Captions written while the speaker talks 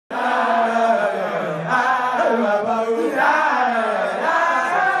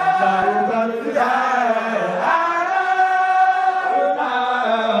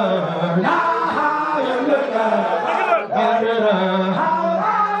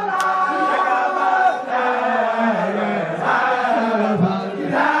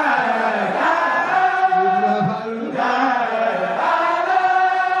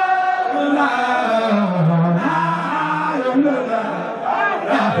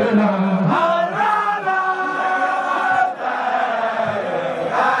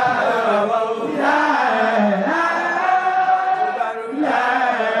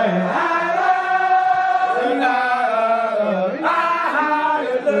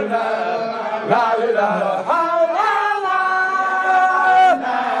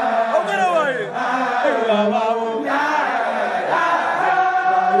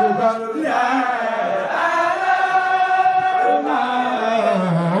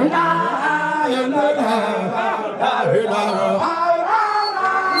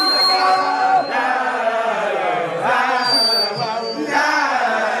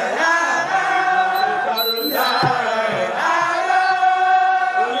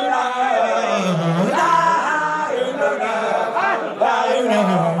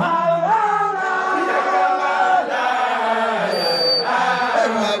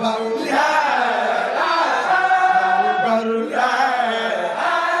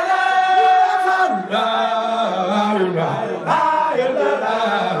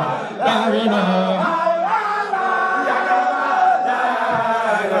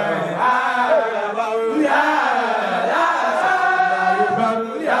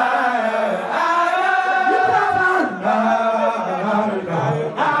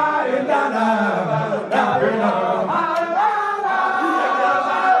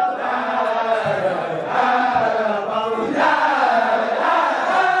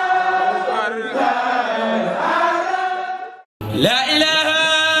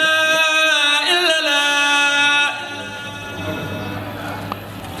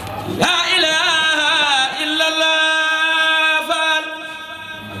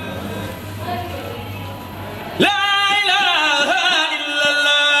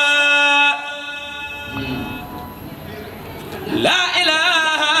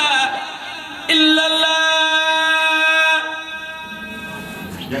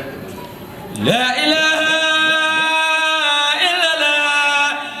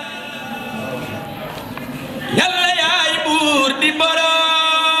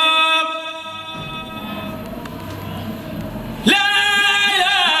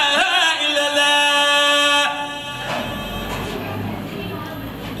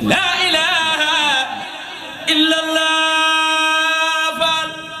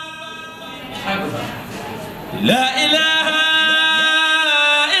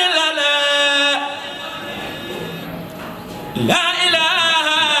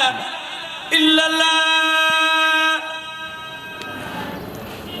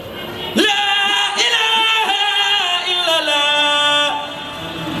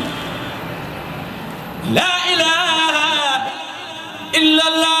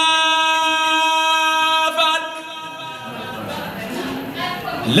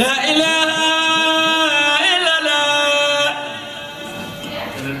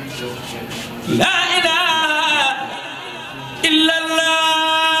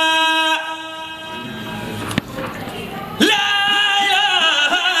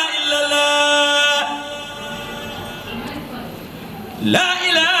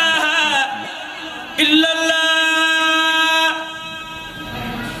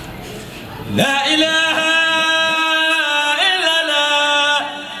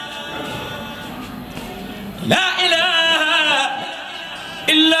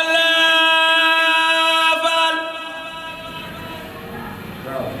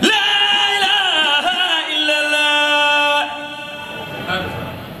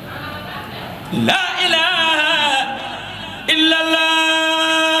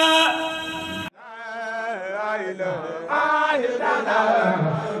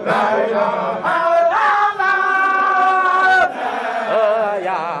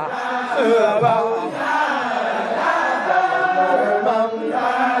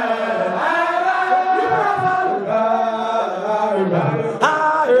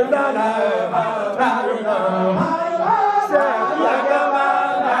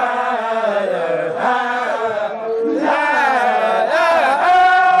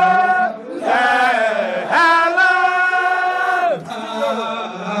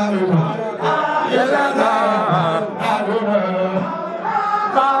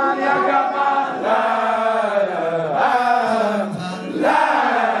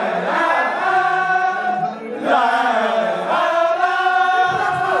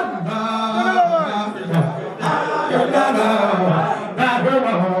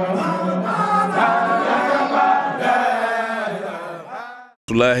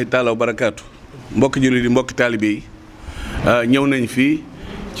taala wa barakaatu mbokki jullit yi mbokki taalibe yi ñëw nañ fii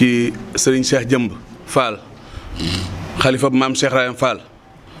ci Serigne Cheikh Dieumb Fall xalifa maam Cheikh Rahim Fall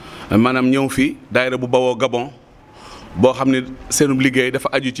maanaam ñëw fi daayira bu bawoo Gabon boo xam ne seenub liggéey dafa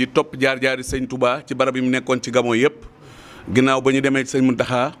aju ci topp jaar-jaari sëñ Touba ci barab yi mu nekkoon ci Gabon yëpp ginnaaw ba ñu demee ci sëñ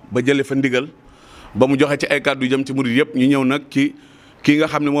Mountakha ba jëlee fa ndigal ba mu joxe ci ay kàddu jëm ci murid yëpp ñu ñëw nag ci kii nga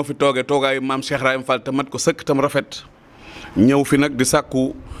xam ne moo fi toogaayu maam Cheikh Rahim Fall te mat ko sëkk tam rafet ñëw fi nag di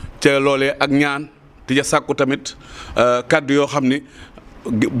sàkku ca loolee ak ñaan di ja sàkku tamit kàddu yoo xam ni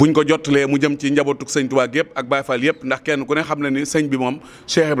buñ ko jottalee mu jëm ci njabootuk sëñ Touba yëpp ak Baye Fall yëpp ndax kenn ku ne xam na ni sëñ bi moom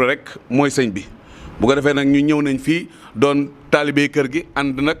Cheikh Ibra rek mooy sëñ bi. bu ko defee nag ñu ñëw nañ fii doon taalibey kër gi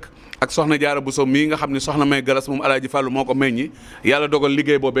ànd nag ak soxna Jaara Buso mii nga xam ne soxna May Galas moom Alaaji Fàllu moo ko meññi yàlla dogal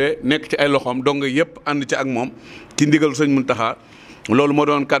liggéey boobee nekk ci ay loxoom dong yëpp ànd ci ak moom ci ndigalu sëñ Muntaxa loolu moo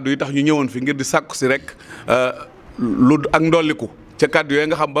doon kàddu yi tax ñu ñëwoon fi ngir di sàkku si rek lu ak ndolliku ca kàddu yooyu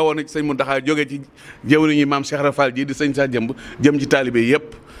nga xam ba woon na ci sëñ Muntaxa jógee ci jëwriñ yi maam Cheikh Rafal ji di sëñ Cheikh Jëmb jëm ci taalibe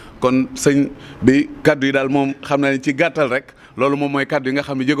yëpp kon sëñ bi kàddu yi daal moom xam naa ne ci gàttal rek loolu moom mooy kàddu yi nga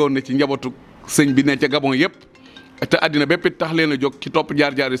xam ne jógoon na ci njabootu sëñ bi ne ca Gabon yëpp te àddina bépp it tax leen a jóg ci topp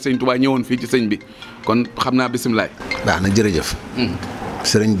jaar-jaari sëñ Touba ñëwoon fii ci sëñ bi kon xam naa bisimilah. baax na jërëjëf.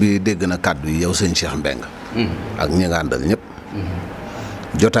 sëriñ bi dégg na kàddu yi yow sëñ Cheikh Mbeng ak ñi nga àndal ñëpp.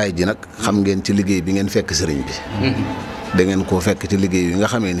 jotaay ji nag xam ngeen ci liggéey bi ngeen fekk sëriñ bi. da ngeen koo fekk ci liggéey yi nga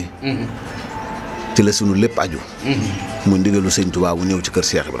xamee ni. ci la sunu lépp aju. mu ndigalu sëñ Touba bu ñëw ci kër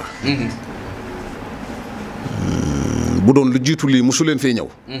Cheikh Ibra. bu doon lu jiitu lii mosu leen fee ñëw.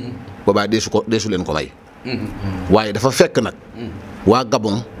 boobaa deesu leen ko may. waaye dafa fekk nag. waa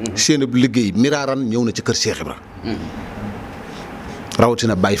Gabon. seen liggéey miraaran ñëw na ci kër Cheikh Ibra.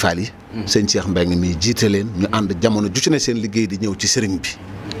 rawatina Baye Fall yi. sëñ Cheikh Mbeng mi jiite leen ñu ànd jamono ju ci ne seen liggéey di ñëw ci sëriñ bi.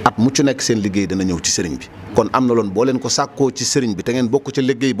 at mu ci nekk seen liggéey dana ñëw ci sëriñ bi. kon am na loon boo leen ko sàkkoo ci sëriñ bi te ngeen bokk ci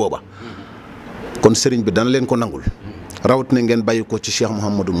liggéey booba. kon sëriñ bi dana leen ko nangul. rawatina ngeen bàyyi ko ci Cheikh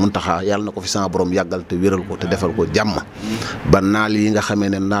Mouhamadou Mountakha yàlla na ko fi sama borom yàggal te wéral ko te defal ko jàmm ba naal yi nga xamee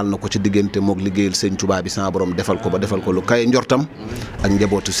ne naal na ko ci diggante moog liggéeyal sëñ Touba bi sama borom defal ko ba defal ko lu kaye njortam ak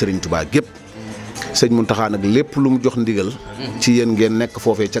njabootu Serigne Touba gépp sëñ Mountakha nag lépp lu mu jox ndigal ci yéen ngeen nekk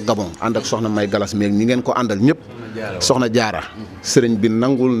foofee ca Gabon ànd ak soxna May Galas meeg ñi ngeen ko àndal ñëpp soxna Jaara sëriñ bi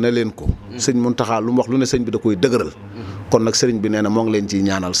nangul na leen ko sëñ Mountakha lu mu wax lu ne sëñ bi da koy dëgëral kon nag sëriñ bi nee na moo ngi leen ciy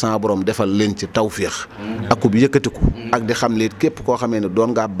ñaanal sama borom defal leen ci tawféex akub yëkkatiku ak di xam leen képp koo xamee ne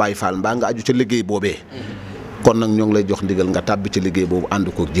doon ngaa Baay Faal mbaa nga aju ca liggéey boobee kon nag ñoo ngi lay jox ndigal nga tàbbi ci liggéey boobu ànd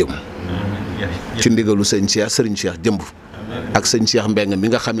ko jéem ci ndigalu sëñ Cheikh sëriñ Cheikh Jëmb ak sëñ Cheikh Mbeng mi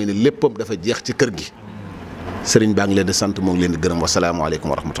nga xamee ne léppam dafa jeex ci kër gi sëriñ baa ngi leen di sant moo ngi leen di gërëm wasalaamaaleykum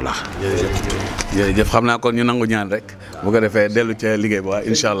wa rahmatullah. jërëjëf xam naa kon ñu nangu ñaan rek bu ko defee dellu ca liggéey ba waa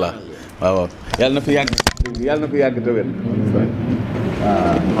incha allah waaw yàlla na fi yàgg te wér.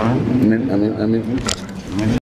 amiin amiin amiin